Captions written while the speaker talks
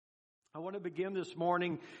I want to begin this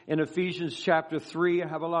morning in Ephesians chapter 3. I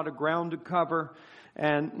have a lot of ground to cover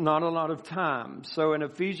and not a lot of time. So in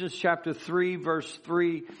Ephesians chapter 3, verse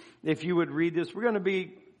 3, if you would read this, we're going to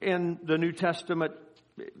be in the New Testament,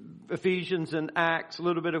 Ephesians and Acts, a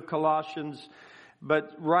little bit of Colossians,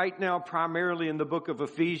 but right now primarily in the book of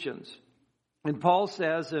Ephesians. And Paul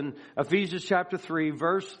says in Ephesians chapter 3,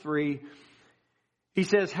 verse 3, he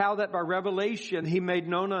says, how that by revelation he made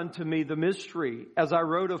known unto me the mystery, as I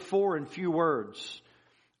wrote afore in few words,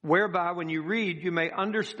 whereby when you read, you may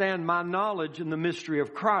understand my knowledge in the mystery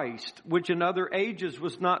of Christ, which in other ages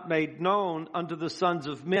was not made known unto the sons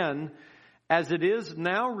of men, as it is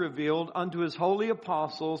now revealed unto his holy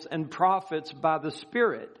apostles and prophets by the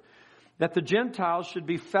Spirit, that the Gentiles should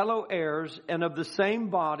be fellow heirs and of the same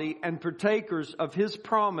body and partakers of his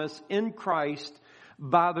promise in Christ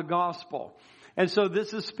by the gospel. And so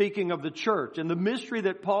this is speaking of the church. And the mystery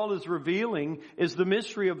that Paul is revealing is the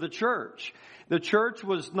mystery of the church. The church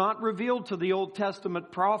was not revealed to the Old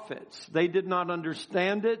Testament prophets. They did not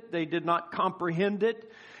understand it. They did not comprehend it.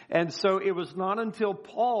 And so it was not until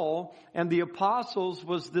Paul and the apostles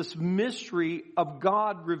was this mystery of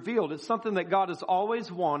God revealed. It's something that God has always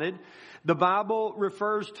wanted. The Bible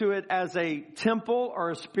refers to it as a temple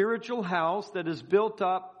or a spiritual house that is built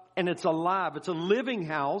up. And it's alive. It's a living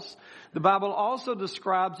house. The Bible also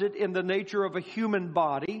describes it in the nature of a human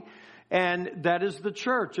body. And that is the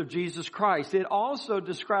church of Jesus Christ. It also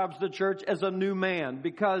describes the church as a new man.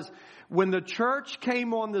 Because when the church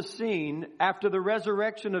came on the scene after the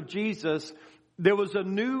resurrection of Jesus, there was a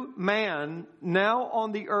new man now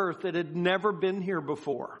on the earth that had never been here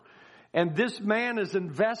before. And this man is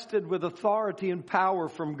invested with authority and power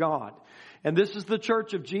from God. And this is the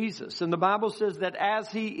church of Jesus. And the Bible says that as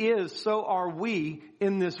he is, so are we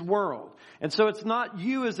in this world. And so it's not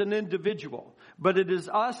you as an individual, but it is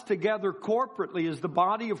us together corporately as the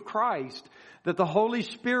body of Christ that the Holy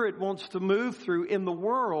Spirit wants to move through in the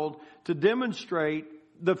world to demonstrate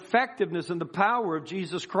the effectiveness and the power of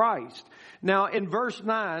Jesus Christ. Now in verse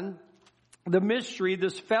 9, the mystery,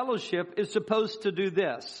 this fellowship, is supposed to do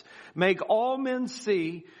this: make all men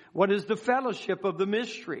see what is the fellowship of the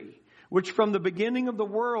mystery, which from the beginning of the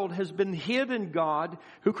world has been hid in God,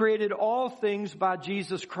 who created all things by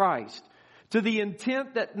Jesus Christ, to the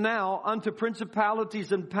intent that now unto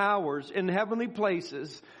principalities and powers in heavenly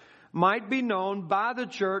places might be known by the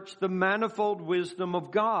church the manifold wisdom of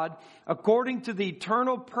God, according to the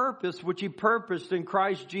eternal purpose which he purposed in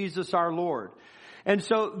Christ Jesus our Lord. And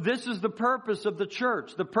so this is the purpose of the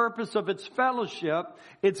church, the purpose of its fellowship.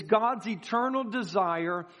 It's God's eternal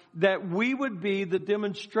desire that we would be the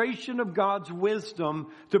demonstration of God's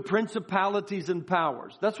wisdom to principalities and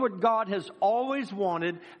powers. That's what God has always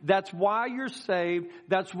wanted. That's why you're saved.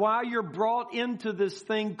 That's why you're brought into this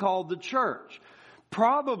thing called the church.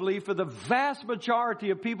 Probably for the vast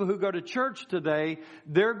majority of people who go to church today,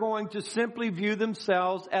 they're going to simply view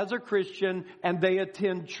themselves as a Christian and they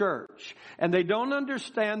attend church. And they don't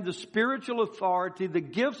understand the spiritual authority, the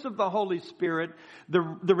gifts of the Holy Spirit, the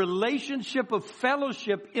relationship of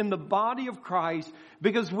fellowship in the body of Christ,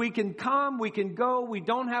 because we can come, we can go, we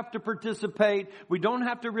don't have to participate, we don't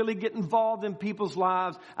have to really get involved in people's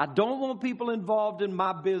lives. I don't want people involved in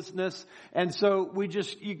my business. And so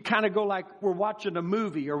you kind of go like we're watching a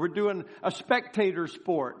movie or we're doing a spectator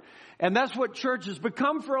sport. And that's what church has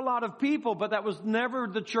become for a lot of people, but that was never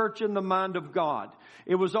the church in the mind of God.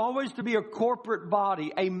 It was always to be a corporate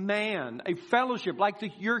body, a man, a fellowship, like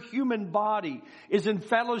your human body is in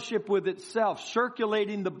fellowship with itself,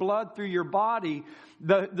 circulating the blood through your body.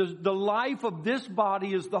 The life of this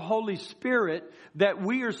body is the Holy Spirit that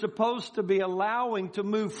we are supposed to be allowing to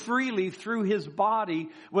move freely through his body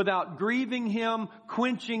without grieving him,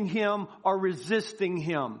 quenching him, or resisting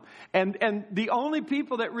him. And the only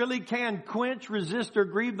people that really can quench, resist, or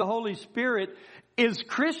grieve the Holy Spirit is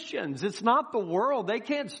Christians. It's not the world. They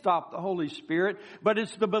can't stop the Holy Spirit, but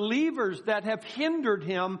it's the believers that have hindered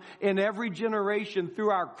him in every generation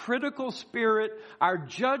through our critical spirit, our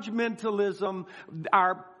judgmentalism,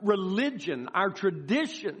 our religion, our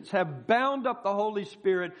traditions have bound up the Holy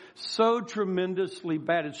Spirit so tremendously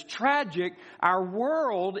bad. It's tragic. Our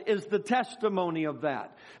world is the testimony of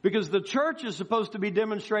that, because the church is supposed to be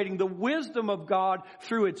demonstrating the wisdom of God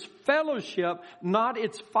through its fellowship, not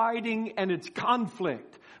its fighting and its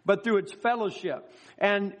conflict, but through its fellowship.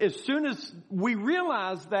 And as soon as we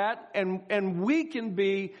realize that and we can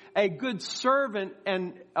be a good servant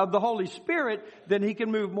and of the Holy Spirit, then he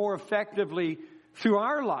can move more effectively through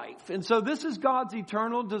our life. And so this is God's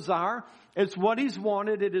eternal desire. It's what he's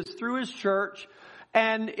wanted. It is through his church.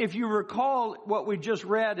 And if you recall what we just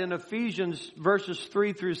read in Ephesians verses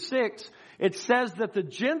 3 through 6, it says that the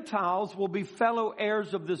Gentiles will be fellow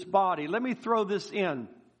heirs of this body. Let me throw this in.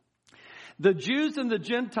 The Jews and the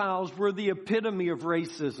Gentiles were the epitome of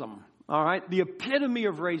racism. All right? The epitome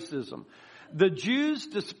of racism. The Jews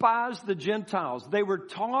despised the Gentiles. They were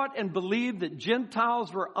taught and believed that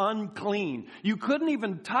Gentiles were unclean. You couldn't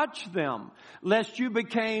even touch them lest you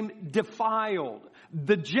became defiled.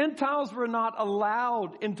 The Gentiles were not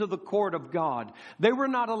allowed into the court of God. They were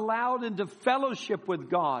not allowed into fellowship with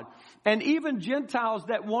God. And even Gentiles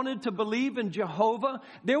that wanted to believe in Jehovah,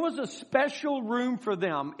 there was a special room for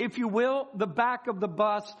them, if you will, the back of the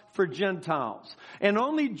bus for Gentiles. And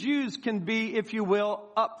only Jews can be, if you will,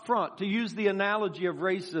 up front, to use the analogy of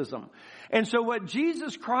racism. And so what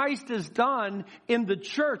Jesus Christ has done in the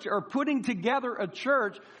church, or putting together a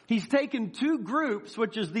church, He's taken two groups,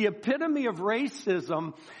 which is the epitome of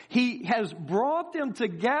racism. He has brought them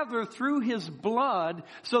together through His blood.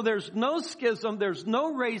 So there's no schism. There's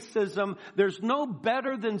no racism. There's no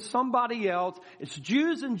better than somebody else. It's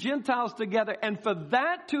Jews and Gentiles together. And for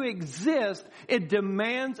that to exist, it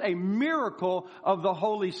demands a miracle of the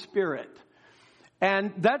Holy Spirit.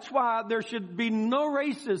 And that's why there should be no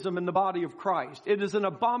racism in the body of Christ. It is an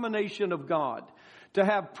abomination of God to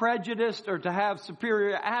have prejudice or to have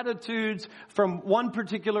superior attitudes from one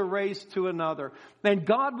particular race to another. And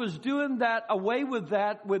God was doing that, away with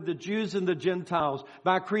that, with the Jews and the Gentiles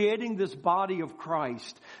by creating this body of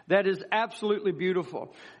Christ. That is absolutely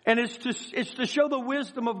beautiful. And it's to show the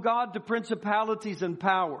wisdom of God to principalities and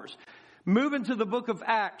powers. Move into the book of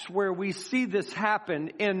Acts where we see this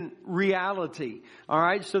happen in reality. All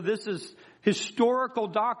right, so this is historical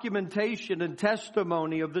documentation and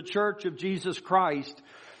testimony of the Church of Jesus Christ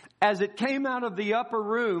as it came out of the upper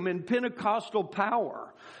room in Pentecostal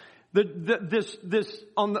power. On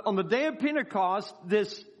the day of Pentecost,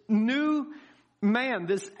 this new man,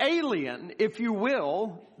 this alien, if you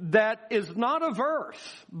will, that is not of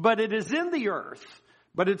earth, but it is in the earth.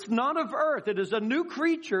 But it's not of earth. It is a new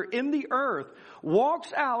creature in the earth.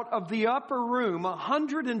 Walks out of the upper room,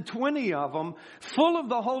 120 of them, full of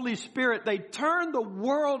the Holy Spirit. They turn the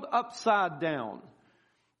world upside down.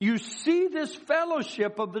 You see this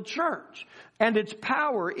fellowship of the church and its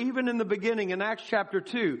power even in the beginning in Acts chapter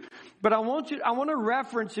 2. But I want to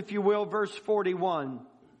reference, if you will, verse 41.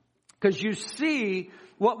 Because you see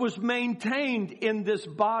what was maintained in this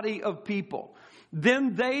body of people.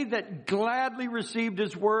 Then they that gladly received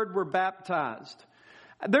His word were baptized.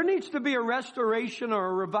 There needs to be a restoration or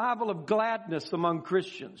a revival of gladness among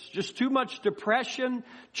Christians. Just too much depression.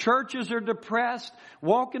 Churches are depressed,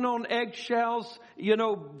 walking on eggshells,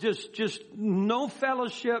 just no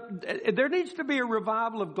fellowship. There needs to be a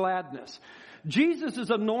revival of gladness. Jesus is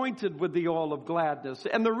anointed with the oil of gladness.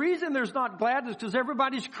 And the reason there's not gladness is because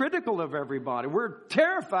everybody's critical of everybody. We're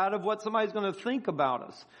terrified of what somebody's going to think about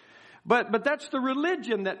us. But that's the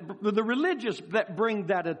religious that bring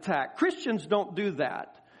that attack. Christians don't do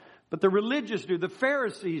that. But the religious do. The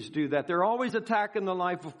Pharisees do that. They're always attacking the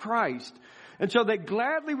life of Christ. And so they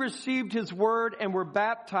gladly received His word and were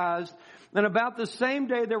baptized. And about the same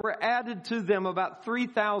day there were added to them about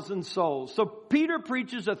 3,000 souls. So Peter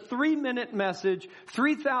preaches a 3-minute message.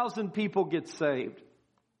 3,000 people get saved.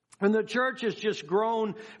 And the church has just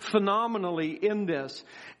grown phenomenally in this.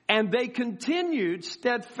 And they continued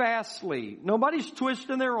steadfastly. Nobody's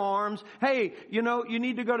twisting their arms. Hey, you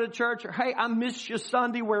need to go to church. Or, hey, I missed you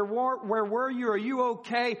Sunday. Where were you? Are you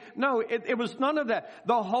okay? No, it was none of that.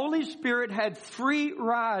 The Holy Spirit had free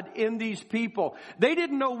ride in these people. They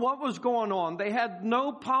didn't know what was going on. They had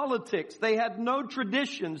no politics. They had no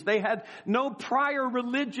traditions. They had no prior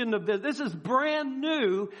religion of this. This is brand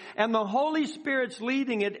new. And the Holy Spirit's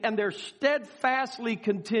leading it. And they're steadfastly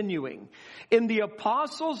continuing in the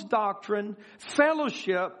apostles' doctrine,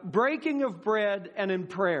 fellowship, breaking of bread, and in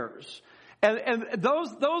prayers. And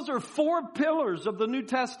those are 4 pillars of the New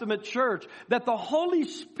Testament church that the Holy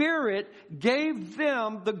Spirit gave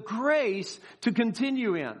them the grace to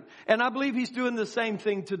continue in. And I believe He's doing the same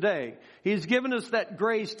thing today. He's given us that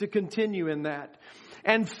grace to continue in that.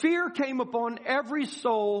 And fear came upon every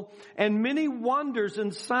soul, and many wonders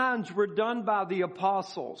and signs were done by the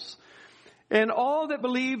apostles. And all that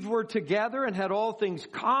believed were together and had all things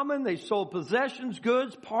common. They sold possessions,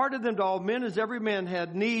 goods, parted them to all men as every man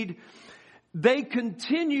had need. They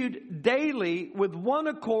continued daily with one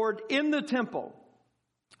accord in the temple.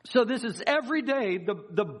 So this is every day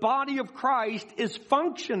the body of Christ is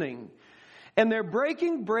functioning. And they're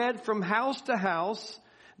breaking bread from house to house.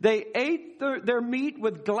 They ate their meat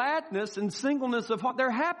with gladness and singleness of heart.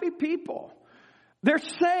 They're happy people. They're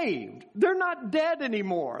saved. They're not dead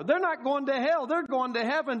anymore. They're not going to hell. They're going to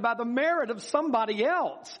heaven by the merit of somebody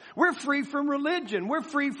else. We're free from religion. We're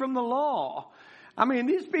free from the law. I mean,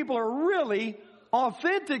 these people are really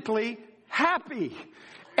authentically happy.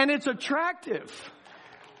 And it's attractive.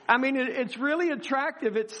 I mean, it's really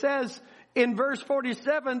attractive. It says in verse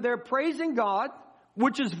 47, they're praising God,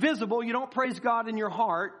 which is visible. You don't praise God in your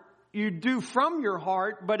heart. You do from your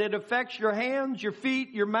heart, but it affects your hands, your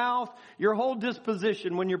feet, your mouth, your whole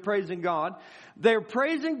disposition when you're praising God. They're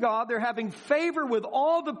praising God. They're having favor with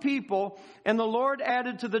all the people, and the Lord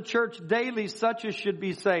added to the church daily such as should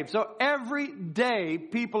be saved. So every day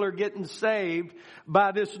people are getting saved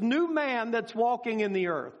by this new man that's walking in the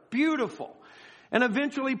earth. Beautiful. And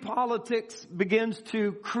eventually politics begins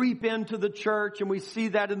to creep into the church, and we see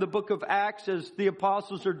that in the book of Acts as the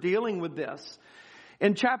apostles are dealing with this.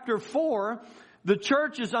 In chapter 4, the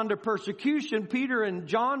church is under persecution. Peter and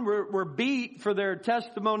John were beat for their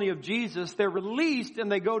testimony of Jesus. They're released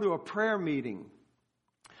and they go to a prayer meeting.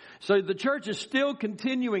 So the church is still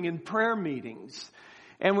continuing in prayer meetings.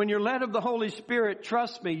 And when you're led of the Holy Spirit,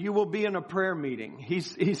 trust me, you will be in a prayer meeting.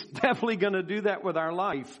 He's definitely going to do that with our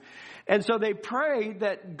life. And so they prayed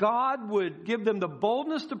that God would give them the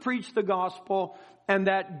boldness to preach the gospel, and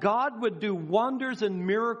that God would do wonders and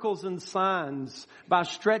miracles and signs by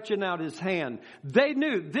stretching out His hand. They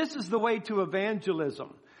knew this is the way to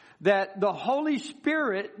evangelism. That the Holy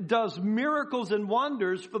Spirit does miracles and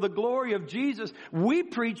wonders for the glory of Jesus. We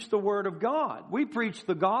preach the Word of God. We preach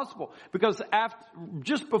the gospel. Because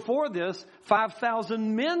just before this,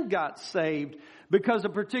 5,000 men got saved because a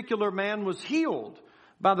particular man was healed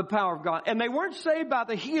by the power of God. And they weren't saved by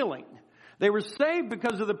the healing. They were saved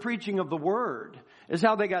because of the preaching of the Word, is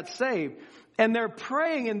how they got saved. And they're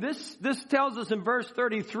praying, and this tells us in verse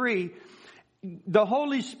 33, the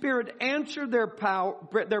Holy Spirit answered their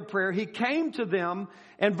prayer. He came to them.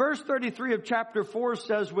 And verse 33 of chapter 4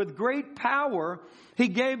 says, with great power, He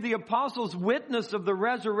gave the apostles witness of the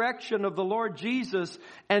resurrection of the Lord Jesus,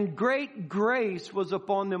 and great grace was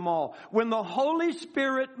upon them all. When the Holy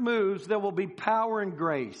Spirit moves, there will be power and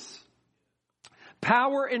grace.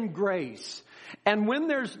 Power and grace. And when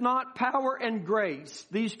there's not power and grace,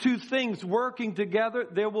 these two things working together,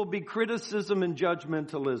 there will be criticism and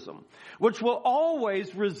judgmentalism, which will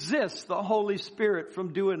always resist the Holy Spirit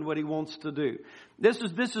from doing what He wants to do. This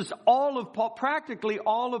is all of Paul, practically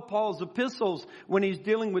all of Paul's epistles when he's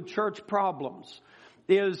dealing with church problems,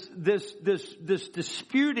 is this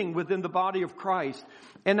disputing within the body of Christ.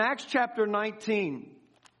 In Acts chapter 19,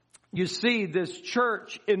 you see this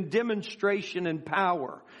church in demonstration and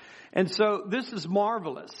power. And so this is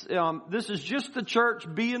marvelous. This is just the church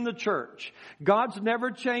being the church. God's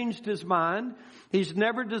never changed His mind. He's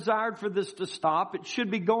never desired for this to stop. It should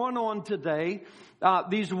be going on today.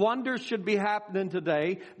 These wonders should be happening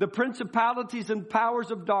today. The principalities and powers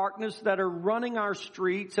of darkness that are running our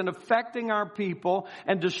streets and affecting our people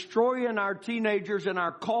and destroying our teenagers and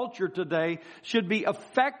our culture today should be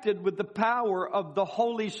affected with the power of the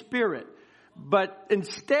Holy Spirit. But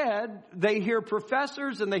instead, they hear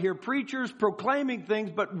professors and they hear preachers proclaiming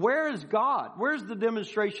things, but where is God? Where's the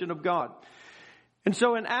demonstration of God? And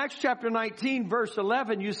so in Acts chapter 19, verse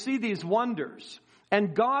 11, you see these wonders.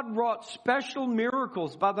 And God wrought special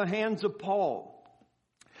miracles by the hands of Paul,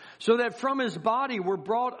 so that from his body were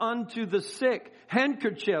brought unto the sick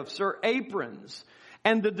handkerchiefs or aprons,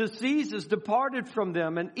 and the diseases departed from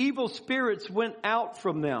them, and evil spirits went out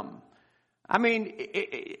from them. I mean,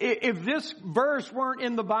 if this verse weren't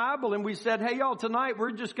in the Bible and we said, hey, y'all, tonight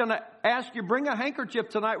we're just going to ask you, bring a handkerchief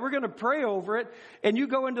tonight. We're going to pray over it. And you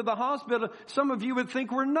go into the hospital, some of you would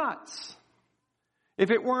think we're nuts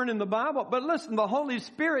if it weren't in the Bible. But listen, the Holy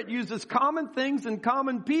Spirit uses common things and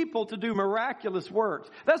common people to do miraculous works.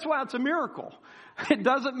 That's why it's a miracle. It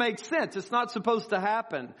doesn't make sense. It's not supposed to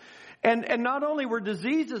happen. And not only were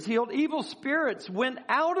diseases healed, evil spirits went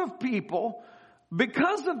out of people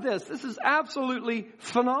because of this. This is absolutely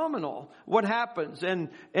phenomenal what happens. And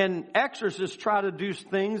exorcists try to do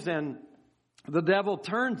things and the devil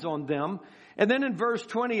turns on them. And then in verse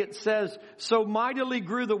 20 it says, so mightily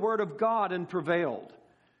grew the word of God and prevailed.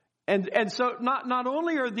 And so not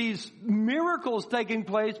only are these miracles taking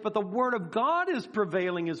place, but the word of God is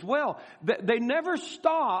prevailing as well. They never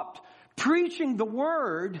stopped preaching the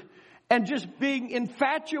word and just being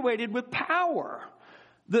infatuated with power.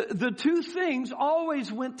 The two things always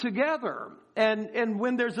went together. And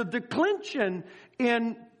when there's a declension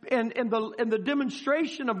in the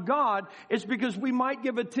demonstration of God is because we might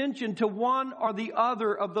give attention to one or the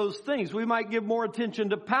other of those things. We might give more attention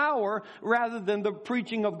to power rather than the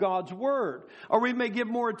preaching of God's Word. Or we may give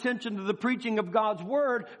more attention to the preaching of God's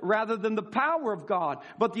Word rather than the power of God.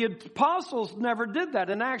 But the apostles never did that.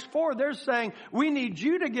 In Acts 4, they're saying, we need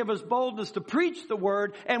you to give us boldness to preach the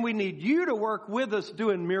Word, and we need you to work with us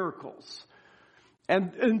doing miracles.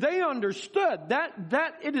 And they understood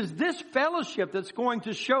that it is this fellowship that's going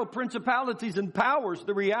to show principalities and powers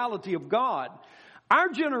the reality of God. Our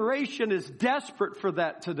generation is desperate for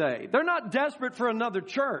that today. They're not desperate for another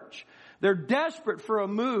church. They're desperate for a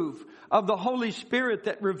move of the Holy Spirit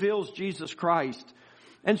that reveals Jesus Christ.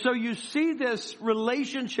 And so you see this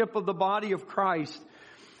relationship of the body of Christ.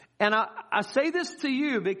 And I say this to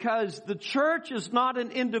you because the church is not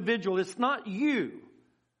an individual. It's not you.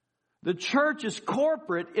 The church is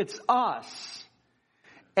corporate. It's us.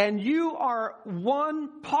 And you are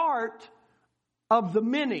one part of the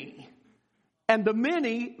many. And the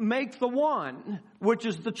many make the one, which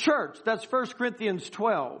is the church. That's 1 Corinthians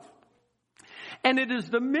 12. And it is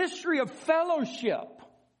the mystery of fellowship.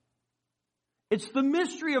 It's the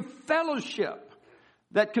mystery of fellowship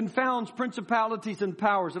that confounds principalities and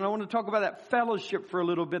powers. And I want to talk about that fellowship for a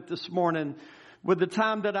little bit this morning with the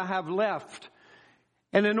time that I have left.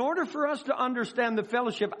 And in order for us to understand the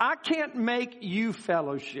fellowship, I can't make you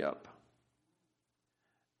fellowship.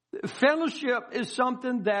 Fellowship is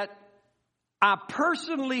something that I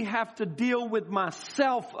personally have to deal with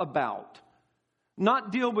myself about,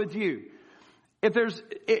 not deal with you. If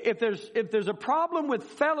there's a problem with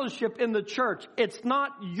fellowship in the church, it's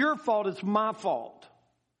not your fault, it's my fault.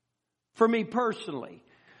 For me personally.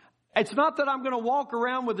 It's not that I'm going to walk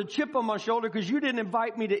around with a chip on my shoulder because you didn't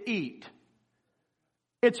invite me to eat.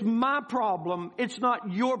 It's my problem. It's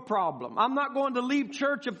not your problem. I'm not going to leave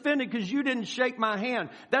church offended because you didn't shake my hand.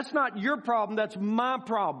 That's not your problem. That's my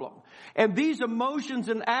problem. And these emotions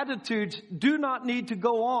and attitudes do not need to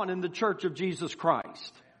go on in the church of Jesus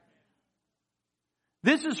Christ.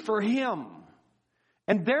 This is for Him.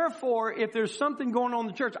 And therefore, if there's something going on in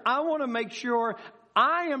the church, I want to make sure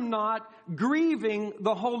I am not grieving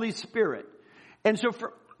the Holy Spirit. And so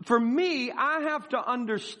for me, I have to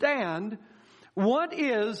understand what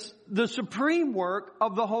is the supreme work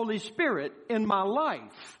of the Holy Spirit in my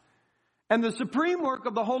life. And the supreme work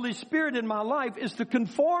of the Holy Spirit in my life is to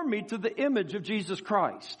conform me to the image of Jesus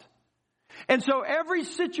Christ. And so every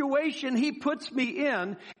situation He puts me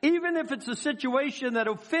in, even if it's a situation that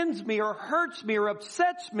offends me or hurts me or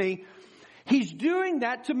upsets me, He's doing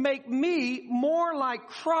that to make me more like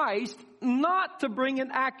Christ, not to bring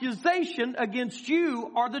an accusation against you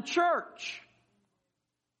or the church.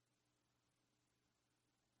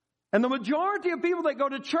 And the majority of people that go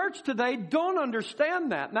to church today don't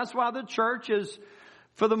understand that. And that's why the church is,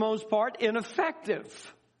 for the most part,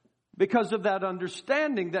 ineffective. Because of that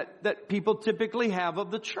understanding that people typically have of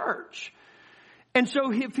the church. And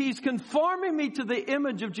so if He's conforming me to the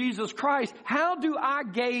image of Jesus Christ, how do I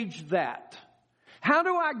gauge that? How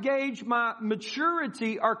do I gauge my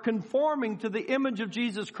maturity or conforming to the image of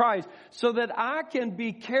Jesus Christ so that I can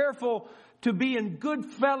be careful to be in good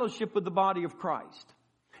fellowship with the body of Christ?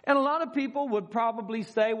 And a lot of people would probably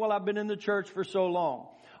say, well, I've been in the church for so long.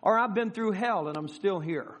 Or I've been through hell and I'm still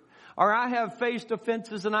here. Or I have faced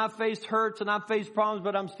offenses and I've faced hurts and I've faced problems,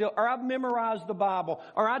 but I'm still, or I've memorized the Bible.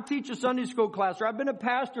 Or I teach a Sunday school class. Or I've been a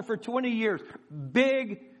pastor for 20 years.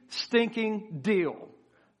 Big stinking deal.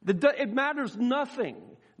 It matters nothing.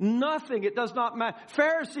 Nothing. It does not matter.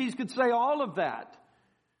 Pharisees could say all of that.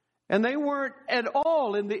 And they weren't at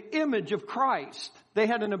all in the image of Christ. They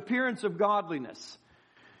had an appearance of godliness.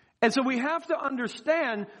 And so we have to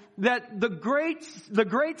understand that the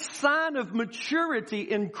great sign of maturity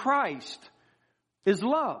in Christ is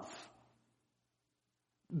love.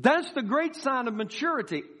 That's the great sign of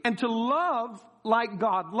maturity. And to love like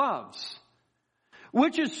God loves,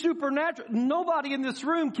 which is supernatural. Nobody in this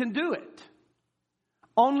room can do it.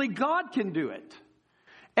 Only God can do it.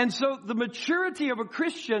 And so the maturity of a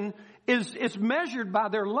Christian is measured by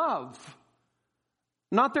their love.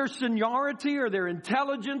 Not their seniority or their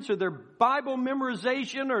intelligence or their Bible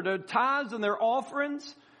memorization or their tithes and their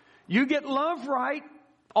offerings. You get love right,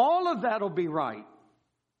 all of that will be right.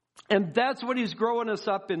 And that's what He's growing us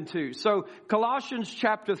up into. So Colossians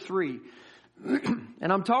chapter 3.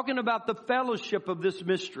 And I'm talking about the fellowship of this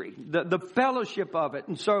mystery. The fellowship of it.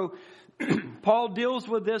 And so Paul deals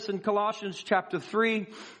with this in Colossians chapter 3.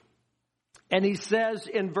 And he says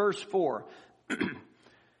in verse 4.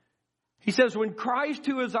 He says, when Christ,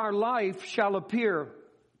 who is our life, shall appear,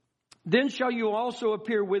 then shall you also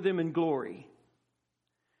appear with Him in glory.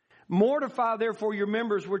 Mortify therefore your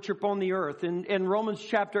members which are upon the earth. In Romans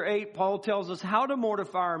chapter 8, Paul tells us how to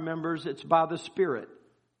mortify our members. It's by the Spirit.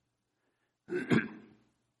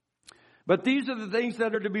 But these are the things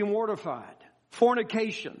that are to be mortified: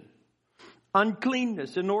 fornication,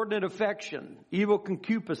 uncleanness, inordinate affection, evil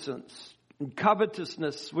concupiscence, and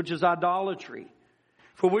covetousness, which is idolatry.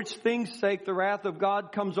 For which things' sake the wrath of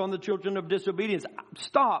God comes on the children of disobedience.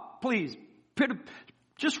 Stop, please.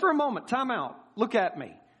 Just for a moment, time out. Look at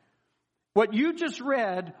me. What you just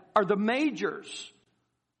read are the majors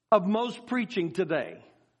of most preaching today.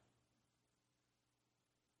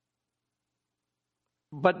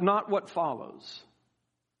 But not what follows.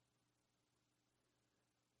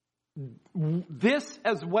 This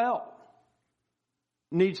as well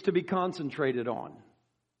needs to be concentrated on.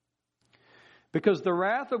 Because the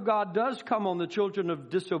wrath of God does come on the children of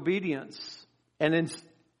disobedience. And in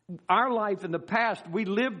our life in the past, we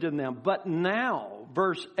lived in them. But now,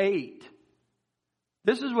 verse 8,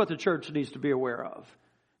 this is what the church needs to be aware of.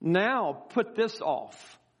 Now, put this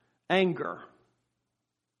off: anger,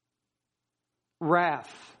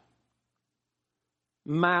 wrath,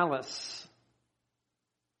 malice,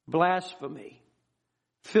 blasphemy,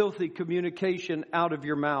 filthy communication out of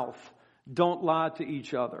your mouth. Don't lie to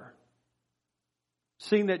each other.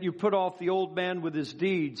 Seeing that you put off the old man with his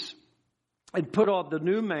deeds, and put on the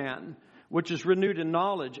new man, which is renewed in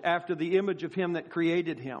knowledge after the image of him that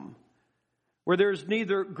created him. Where there is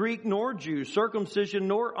neither Greek nor Jew, circumcision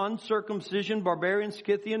nor uncircumcision, barbarian,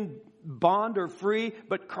 Scythian, bond or free,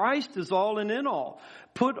 but Christ is all and in all.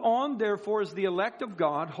 Put on, therefore, as the elect of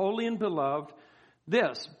God, holy and beloved,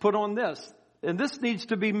 this. Put on this. And this needs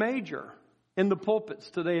to be major in the pulpits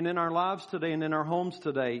today and in our lives today and in our homes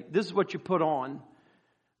today. This is what you put on.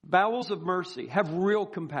 Bowels of mercy. Have real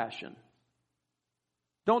compassion.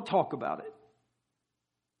 Don't talk about it.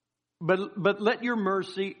 But let your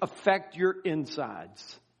mercy affect your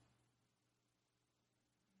insides.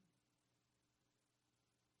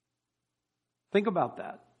 Think about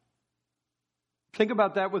that. Think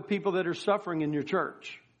about that with people that are suffering in your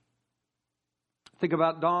church. Think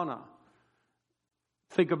about Donna.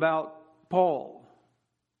 Think about Paul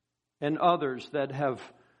and others that have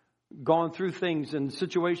gone through things and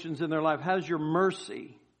situations in their life. How's your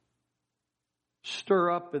mercy stir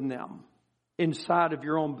up in them inside of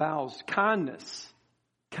your own bowels? Kindness.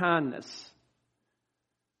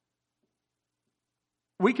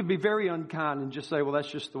 We could be very unkind and just say, well,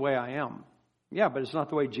 that's just the way I am. Yeah, but it's not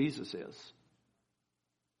the way Jesus is.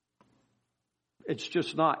 It's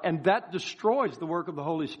just not. And that destroys the work of the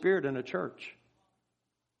Holy Spirit in a church.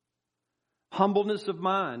 Humbleness of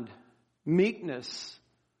mind, meekness,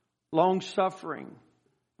 long-suffering,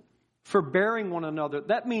 forbearing one another.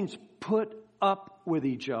 That means put up with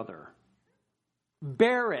each other.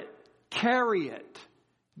 Bear it. Carry it.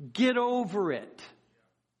 Get over it.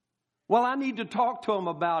 Well, I need to talk to them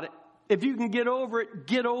about it. If you can get over it,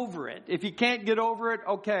 get over it. If you can't get over it,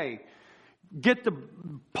 okay. Get the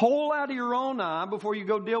pole out of your own eye before you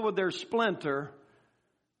go deal with their splinter.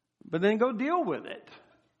 But then go deal with it.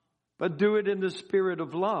 But do it in the spirit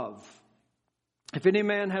of love. If any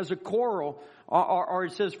man has a quarrel, or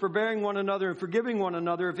it says forbearing one another and forgiving one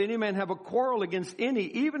another, if any man have a quarrel against any,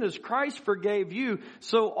 even as Christ forgave you,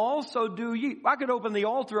 so also do ye. I could open the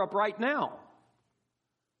altar up right now.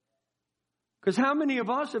 Because how many of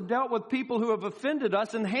us have dealt with people who have offended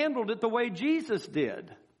us and handled it the way Jesus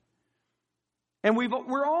did? And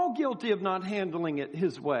we're all guilty of not handling it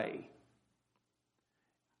His way.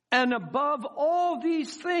 And above all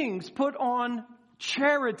these things, put on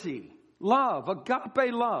charity, love,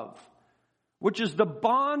 agape love, which is the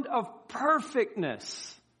bond of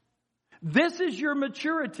perfectness. This is your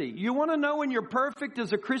maturity. You want to know when you're perfect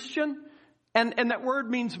as a Christian? And that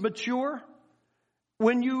word means mature.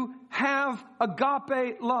 When you have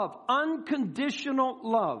agape love, unconditional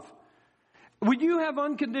love. When you have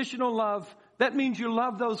unconditional love, that means you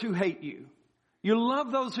love those who hate you. You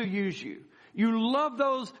love those who use you. You love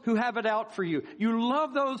those who have it out for you. You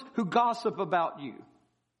love those who gossip about you.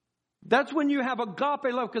 That's when you have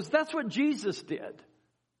agape love, because that's what Jesus did.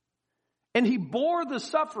 And He bore the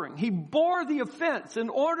suffering. He bore the offense in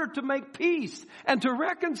order to make peace and to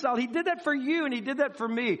reconcile. He did that for you and He did that for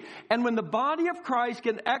me. And when the body of Christ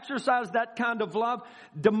can exercise that kind of love,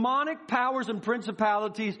 demonic powers and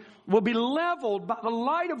principalities will be leveled by the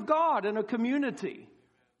light of God in a community.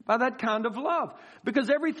 By that kind of love. Because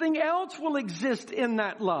everything else will exist in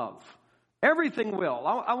that love. Everything will.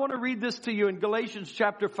 I want to read this to you in Galatians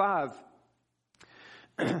chapter 5.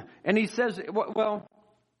 And he says, well,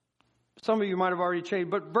 some of you might have already changed,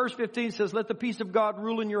 but verse 15 says, let the peace of God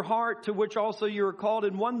rule in your heart, to which also you are called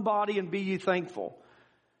in one body, and be ye thankful.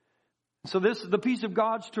 So this is the peace of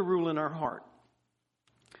God's to rule in our heart.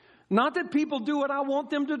 Not that people do what I want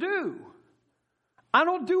them to do. I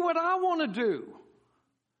don't do what I want to do.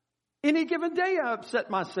 Any given day I upset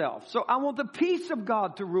myself. So I want the peace of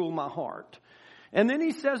God to rule my heart. And then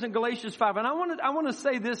he says in Galatians 5, and I want to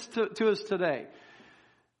say this to us today.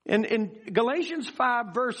 In Galatians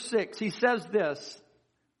 5 verse 6, he says this,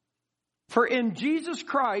 for in Jesus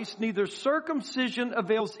Christ neither circumcision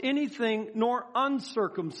avails anything nor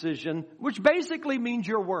uncircumcision, which basically means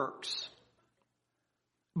your works,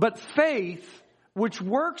 but faith which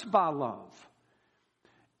works by love.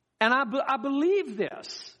 And I believe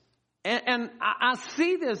this, and I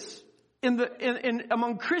see this in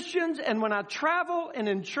among Christians, and when I travel and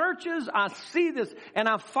in churches, I see this, and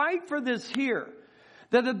I fight for this here.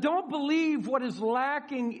 That I don't believe what is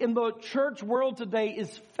lacking in the church world today is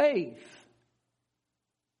faith.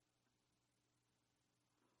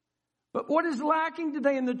 But what is lacking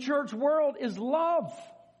today in the church world is love,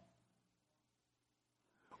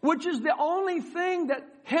 which is the only thing that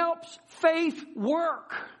helps faith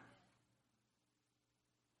work.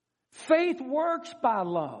 Faith works by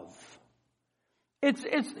love.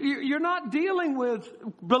 You're not dealing with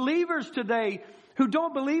believers today who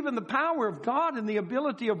don't believe in the power of God and the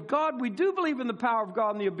ability of God. We do believe in the power of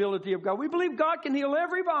God and the ability of God. We believe God can heal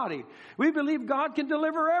everybody. We believe God can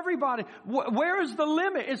deliver everybody. Where is the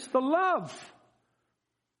limit? It's the love.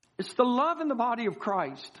 It's the love in the body of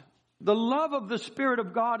Christ. The love of the Spirit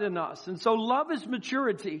of God in us. And so love is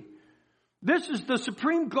maturity. This is the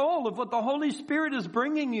supreme goal of what the Holy Spirit is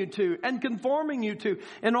bringing you to and conforming you to,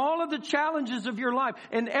 and all of the challenges of your life,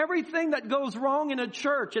 and everything that goes wrong in a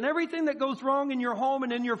church, and everything that goes wrong in your home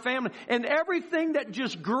and in your family, and everything that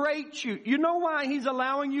just grates you. You know why He's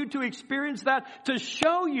allowing you to experience that? To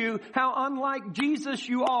show you how unlike Jesus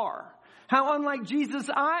you are. How unlike Jesus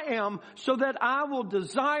I am, so that I will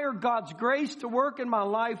desire God's grace to work in my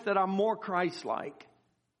life, that I'm more Christ-like.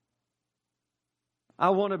 I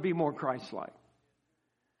want to be more Christ-like.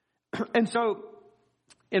 And so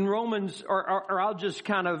in Romans, or I'll just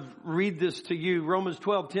kind of read this to you. Romans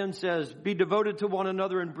 12:10 says, be devoted to one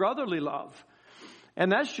another in brotherly love.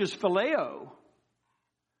 And that's just phileo.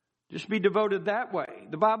 Just be devoted that way.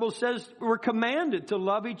 The Bible says we're commanded to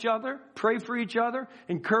love each other, pray for each other,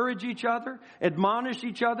 encourage each other, admonish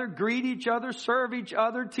each other, greet each other, serve each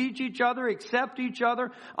other, teach each other, accept each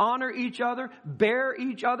other, honor each other, bear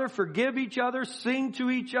each other, forgive each other, sing to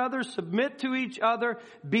each other, submit to each other,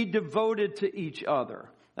 be devoted to each other.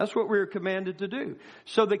 That's what we're commanded to do.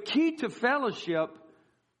 So the key to fellowship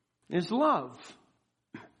is love.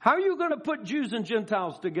 How are you going to put Jews and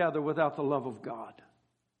Gentiles together without the love of God?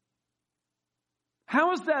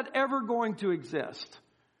 How is that ever going to exist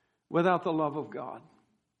without the love of God?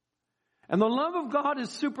 And the love of God is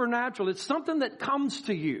supernatural. It's something that comes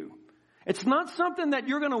to you. It's not something that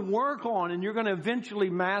you're going to work on and you're going to eventually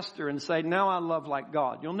master and say, now I love like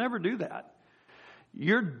God. You'll never do that.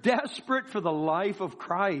 You're desperate for the life of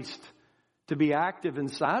Christ to be active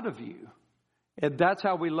inside of you. And that's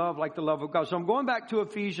how we love like the love of God. So I'm going back to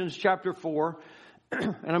Ephesians chapter 4,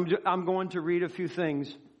 and I'm going to read a few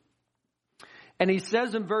things. And he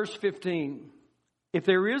says in verse 15, if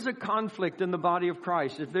there is a conflict in the body of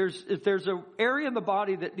Christ, if there's an area in the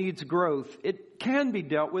body that needs growth, it can be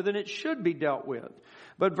dealt with and it should be dealt with.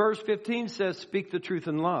 But verse 15 says, speak the truth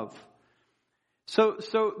in love. So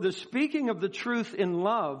the speaking of the truth in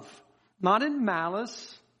love, not in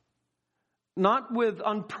malice, not with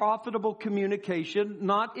unprofitable communication,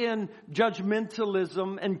 not in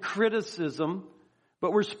judgmentalism and criticism,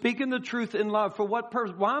 but we're speaking the truth in love. For what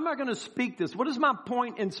purpose? Why am I going to speak this? What is my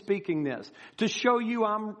point in speaking this? To show you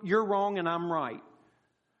you're wrong and I'm right.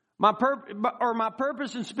 My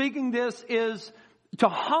purpose in speaking this is to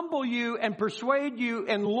humble you and persuade you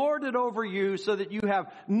and lord it over you so that you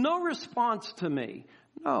have no response to me.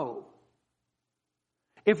 No.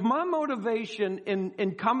 If my motivation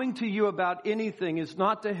in coming to you about anything is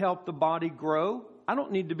not to help the body grow, I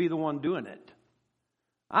don't need to be the one doing it.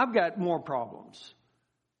 I've got more problems.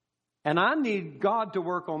 And I need God to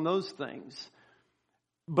work on those things.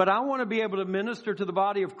 But I want to be able to minister to the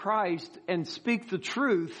body of Christ and speak the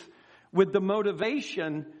truth with the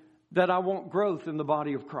motivation that I want growth in the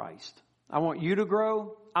body of Christ. I want you to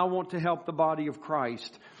grow. I want to help the body of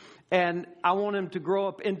Christ. And I want him to grow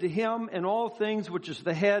up into him in all things, which is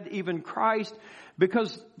the head, even Christ.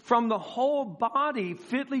 Because from the whole body,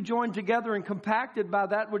 fitly joined together and compacted by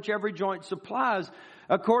that which every joint supplies,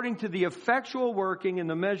 according to the effectual working in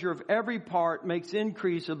the measure of every part, makes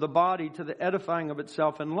increase of the body to the edifying of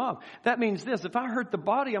itself in love. That means this: if I hurt the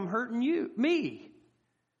body, I'm hurting me.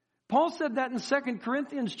 Paul said that in 2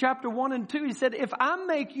 Corinthians chapter 1 and 2. He said, if I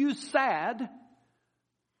make you sad,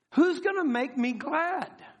 who's going to make me glad?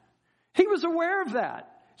 He was aware of that.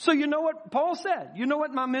 So you know what Paul said? You know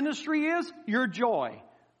what my ministry is? Your joy.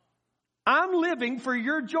 I'm living for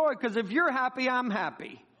your joy, because if you're happy, I'm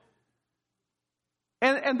happy.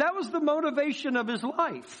 And that was the motivation of his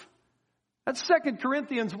life. That's 2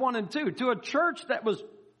 Corinthians 1 and 2. To a church that was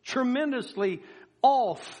tremendously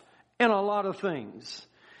off in a lot of things.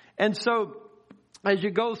 And so, as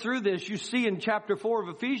you go through this, you see in chapter 4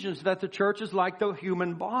 of Ephesians that the church is like the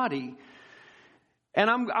human body. And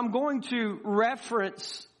I'm going to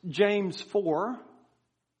reference James 4.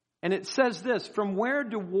 And it says this, from where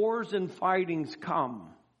do wars and fightings come?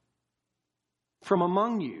 From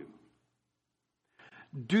among you.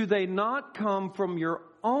 Do they not come from your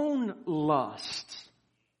own lusts?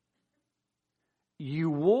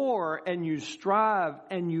 You war and you strive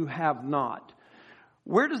and you have not.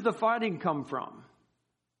 Where does the fighting come from?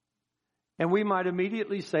 And we might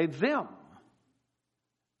immediately say them.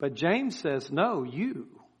 But James says, no, you.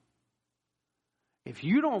 If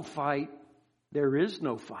you don't fight, there is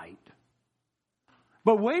no fight.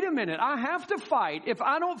 But wait a minute, I have to fight. If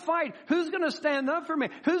I don't fight, who's going to stand up for me?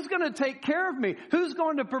 Who's going to take care of me? Who's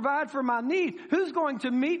going to provide for my needs? Who's going to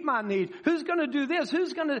meet my needs? Who's going to do this?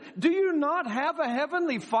 Do you not have a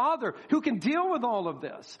heavenly Father who can deal with all of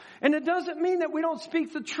this? And it doesn't mean that we don't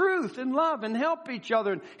speak the truth in love and help each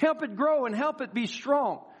other and help it grow and help it be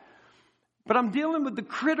strong. But I'm dealing with the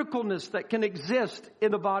criticalness that can exist in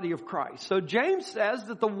the body of Christ. So James says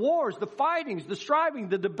that the wars, the fightings, the striving,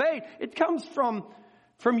 the debate, it comes from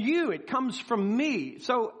you. It comes from me.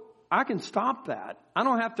 So I can stop that. I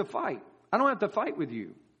don't have to fight. I don't have to fight with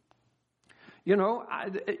you. You know,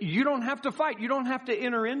 you don't have to fight. You don't have to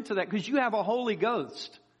enter into that, because you have a Holy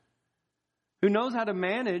Ghost who knows how to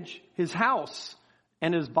manage his house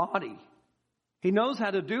and his body. He knows how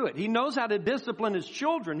to do it. He knows how to discipline his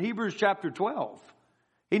children. Hebrews chapter 12.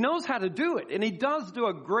 He knows how to do it, and he does do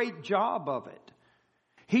a great job of it.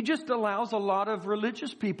 He just allows a lot of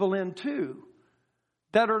religious people in too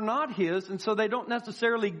that are not his, and so they don't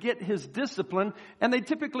necessarily get his discipline, and they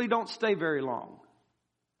typically don't stay very long.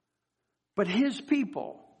 But his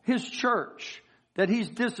people, his church that he's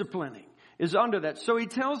disciplining is under that. So he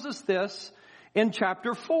tells us this in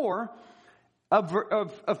chapter 4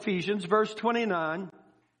 of Ephesians, verse 29.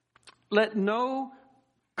 Let no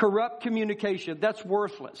corrupt communication, that's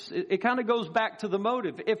worthless. It kind of goes back to the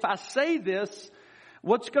motive. If I say this,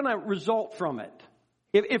 what's going to result from it?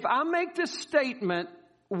 If I make this statement,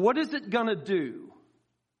 what is it going to do?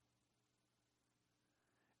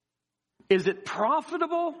 Is it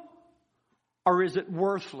profitable or is it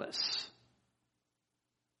worthless?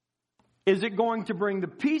 Is it going to bring the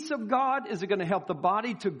peace of God? Is it going to help the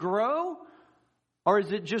body to grow? Or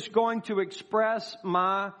is it just going to express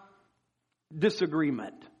my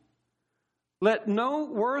disagreement? Let no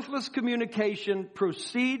worthless communication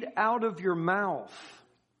proceed out of your mouth,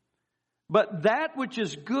 but that which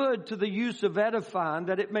is good to the use of edifying,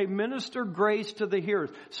 that it may minister grace to the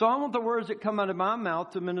hearers. So I want the words that come out of my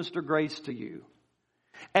mouth to minister grace to you.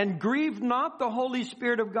 And grieve not the Holy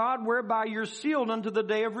Spirit of God, whereby you're sealed unto the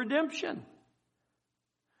day of redemption.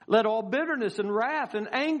 Let all bitterness and wrath and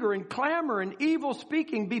anger and clamor and evil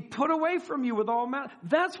speaking be put away from you with all malice.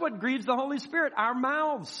 That's what grieves the Holy Spirit. Our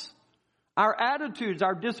mouths, our attitudes,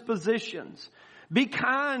 our dispositions. Be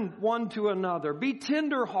kind one to another. Be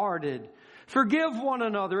tender-hearted. Forgive one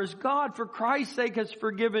another as God, for Christ's sake, has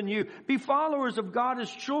forgiven you. Be followers of God as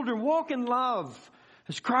children. Walk in love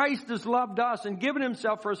as Christ has loved us and given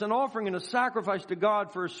himself for us, an offering and a sacrifice to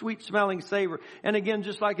God for a sweet-smelling savor. And again,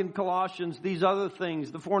 just like in Colossians, these other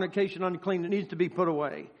things, the fornication, unclean, it needs to be put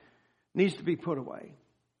away. It needs to be put away.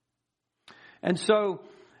 And so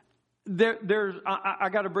I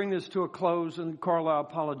got to bring this to a close, and Carla, I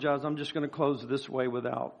apologize. I'm just going to close this way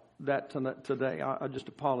without that today. I just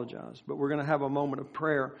apologize. But we're going to have a moment of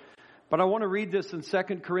prayer. But I want to read this in 2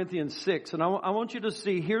 Corinthians 6. And I want you to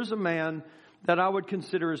see, here's a man that I would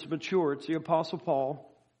consider as mature. It's the Apostle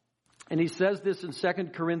Paul. And he says this in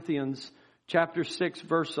 2 Corinthians chapter 6,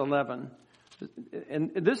 verse 11.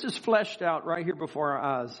 And this is fleshed out right here before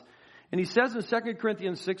our eyes. And he says in 2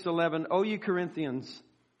 Corinthians 6:11, O ye Corinthians,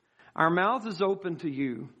 our mouth is open to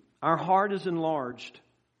you. Our heart is enlarged.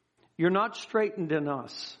 You're not straitened in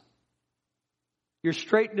us. You're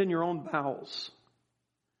straitened in your own bowels.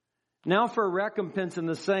 Now for a recompense in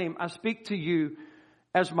the same, I speak to you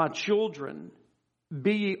as my children,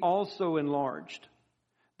 be ye also enlarged.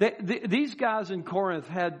 These guys in Corinth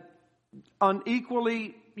had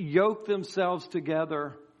unequally yoked themselves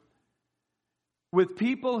together with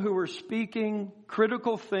people who were speaking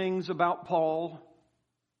critical things about Paul.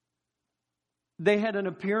 They had an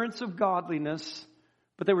appearance of godliness,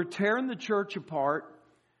 but they were tearing the church apart.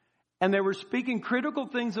 And they were speaking critical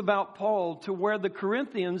things about Paul to where the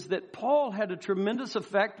Corinthians that Paul had a tremendous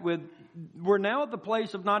effect with were now at the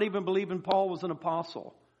place of not even believing Paul was an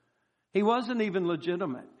apostle. He wasn't even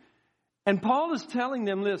legitimate. And Paul is telling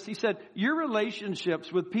them this. He said, your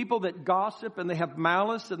relationships with people that gossip and they have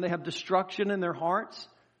malice and they have destruction in their hearts,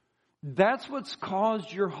 that's what's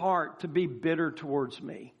caused your heart to be bitter towards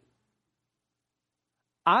me.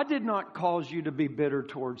 I did not cause you to be bitter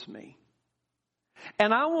towards me.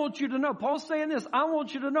 And I want you to know, Paul's saying this, I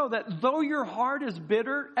want you to know that though your heart is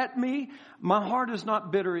bitter at me, my heart is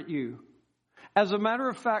not bitter at you. As a matter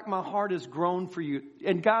of fact, my heart has grown for you.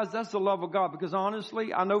 And guys, that's the love of God, because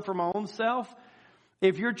honestly, I know for my own self,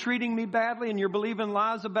 if you're treating me badly and you're believing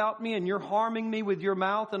lies about me and you're harming me with your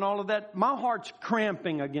mouth and all of that, my heart's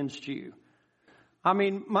cramping against you. I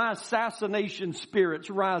mean, my assassination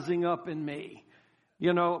spirit's rising up in me.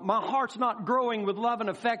 You know, my heart's not growing with love and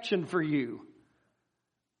affection for you.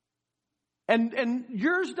 And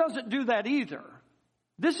yours doesn't do that either.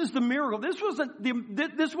 This is the miracle. This wasn't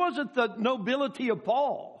the nobility of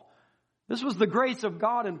Paul. This was the grace of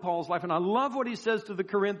God in Paul's life. And I love what he says to the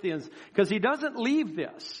Corinthians, because he doesn't leave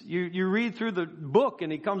this. You read through the book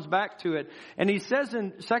and he comes back to it. And he says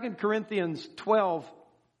in 2 Corinthians 12,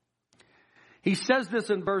 he says this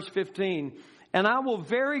in verse 15, and I will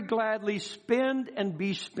very gladly spend and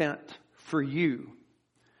be spent for you.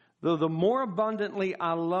 Though the more abundantly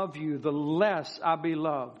I love you, the less I be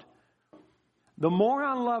loved. The more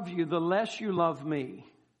I love you, the less you love me.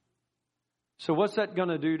 So what's that going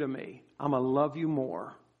to do to me? I'm going to love you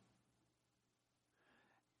more.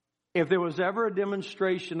 If there was ever a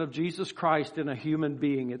demonstration of Jesus Christ in a human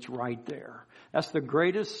being, it's right there. That's the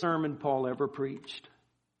greatest sermon Paul ever preached.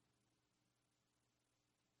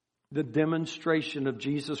 The demonstration of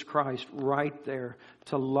Jesus Christ right there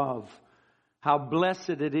to love. How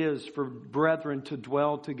blessed it is for brethren to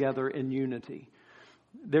dwell together in unity.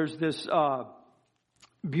 There's this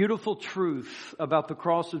beautiful truth about the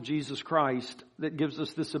cross of Jesus Christ that gives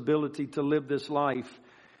us this ability to live this life.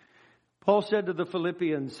 Paul said to the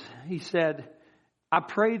Philippians, he said, I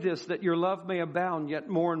pray this, that your love may abound yet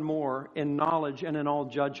more and more in knowledge and in all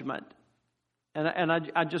judgment. And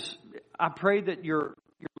I pray that your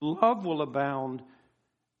love will abound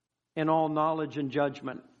in all knowledge and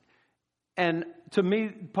judgment. And to me,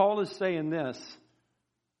 Paul is saying this.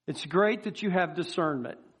 It's great that you have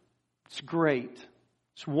discernment. It's great.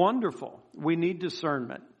 It's wonderful. We need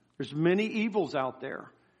discernment. There's many evils out there.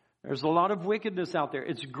 There's a lot of wickedness out there.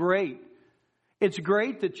 It's great. It's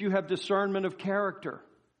great that you have discernment of character.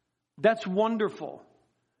 That's wonderful.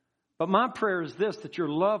 But my prayer is this, that your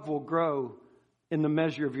love will grow in the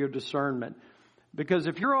measure of your discernment. Because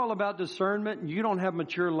if you're all about discernment and you don't have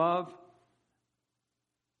mature love,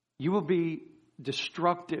 you will be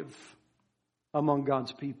destructive among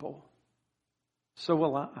God's people. So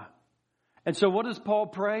will I. And so what does Paul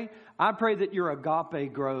pray? I pray that your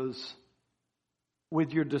agape grows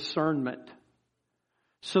with your discernment.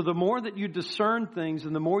 So the more that you discern things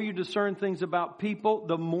and the more you discern things about people,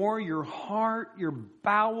 the more your heart, your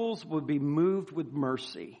bowels will be moved with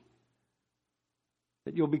mercy.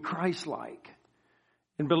 That you'll be Christ-like.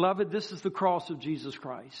 And beloved, this is the cross of Jesus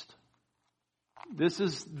Christ. This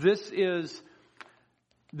is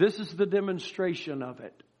the demonstration of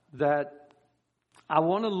it, that I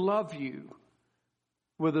want to love you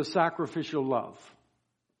with a sacrificial love.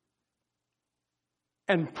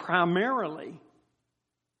 And primarily,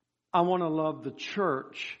 I want to love the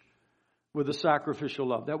church with a sacrificial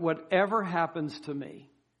love. That whatever happens to me,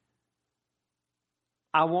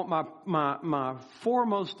 I want my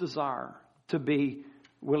foremost desire to be,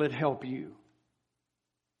 will it help you?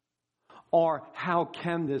 Or how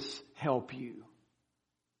can this help you?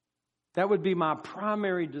 That would be my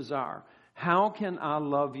primary desire. How can I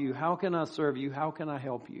love you? How can I serve you? How can I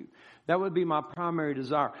help you? That would be my primary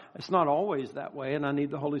desire. It's not always that way, and I need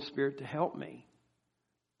the Holy Spirit to help me.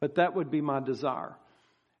 But that would be my desire.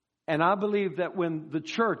 And I believe that when the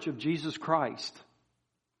church of Jesus Christ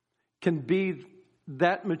can be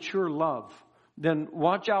that mature love, then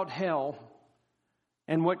watch out hell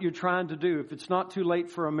and what you're trying to do. If it's not too late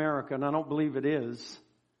for America, and I don't believe it is,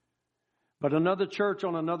 but another church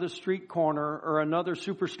on another street corner or another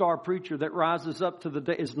superstar preacher that rises up to the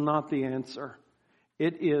day is not the answer.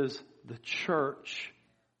 It is the church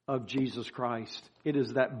of Jesus Christ. It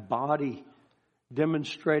is that body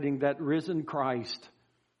demonstrating that risen Christ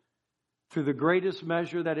through the greatest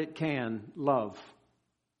measure that it can, love.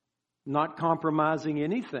 Not compromising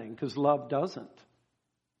anything, because love doesn't.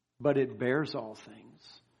 But it bears all things,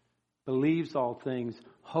 believes all things,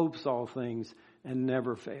 hopes all things, and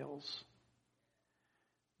never fails.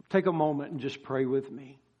 Take a moment and just pray with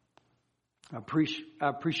me. I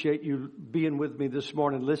appreciate you being with me this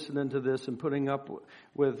morning, listening to this and putting up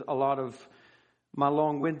with a lot of my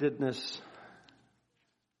long-windedness.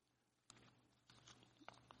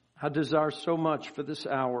 I desire so much for this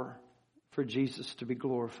hour, for Jesus to be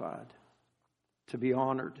glorified, to be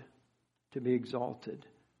honored, to be exalted.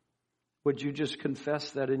 Would you just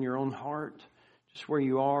confess that in your own heart, just where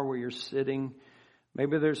you are, where you're sitting?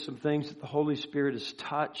 Maybe there's some things that the Holy Spirit has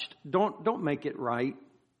touched. Don't make it right.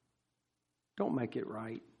 Don't make it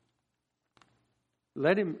right.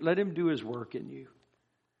 Let him do his work in you.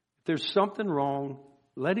 If there's something wrong,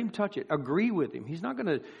 let him touch it. Agree with him. He's not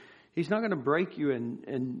going to break you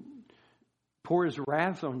and pour his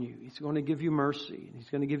wrath on you. He's going to give you mercy, and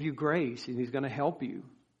he's going to give you grace, and he's going to help you.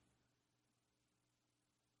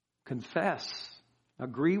 Confess.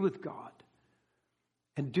 Agree with God.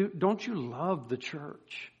 And don't you love the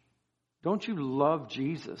church? Don't you love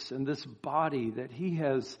Jesus and this body that he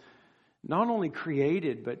has not only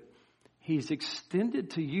created, but he's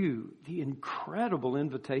extended to you the incredible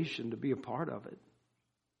invitation to be a part of it?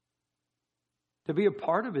 To be a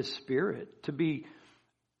part of his Spirit, to be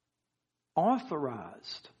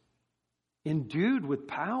authorized, endued with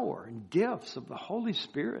power and gifts of the Holy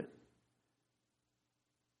Spirit,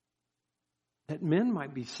 that men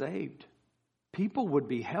might be saved, people would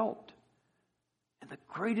be helped. And the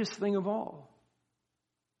greatest thing of all,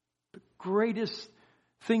 the greatest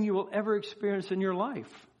thing you will ever experience in your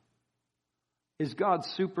life, is God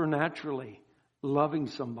supernaturally loving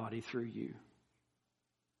somebody through you.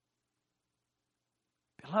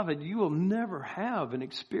 Beloved, you will never have an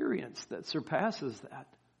experience that surpasses that.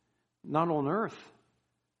 Not on earth.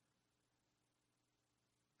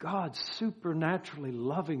 God supernaturally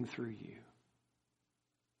loving through you.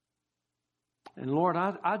 And Lord,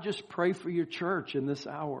 I just pray for your church in this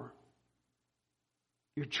hour.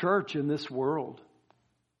 Your church in this world.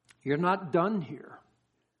 You're not done here.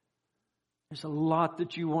 There's a lot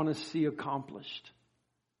that you want to see accomplished.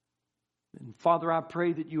 And Father, I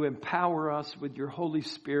pray that you empower us with your Holy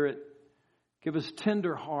Spirit. Give us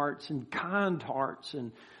tender hearts and kind hearts,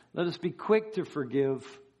 and let us be quick to forgive.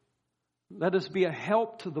 Let us be a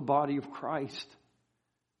help to the body of Christ.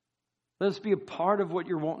 Let us be a part of what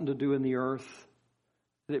you're wanting to do in the earth,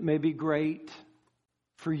 that it may be great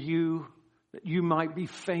for you, that you might be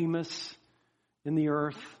famous in the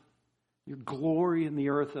earth, your glory in the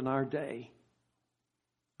earth in our day.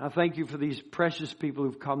 I thank you for these precious people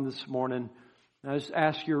who've come this morning. I just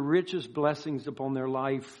ask your richest blessings upon their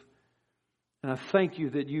life. And I thank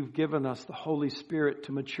you that you've given us the Holy Spirit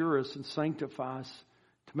to mature us and sanctify us,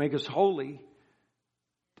 to make us holy,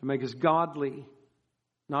 to make us godly,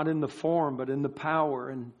 not in the form, but in the power,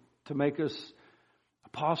 and to make us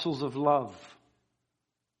apostles of love.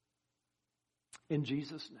 In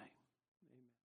Jesus' name.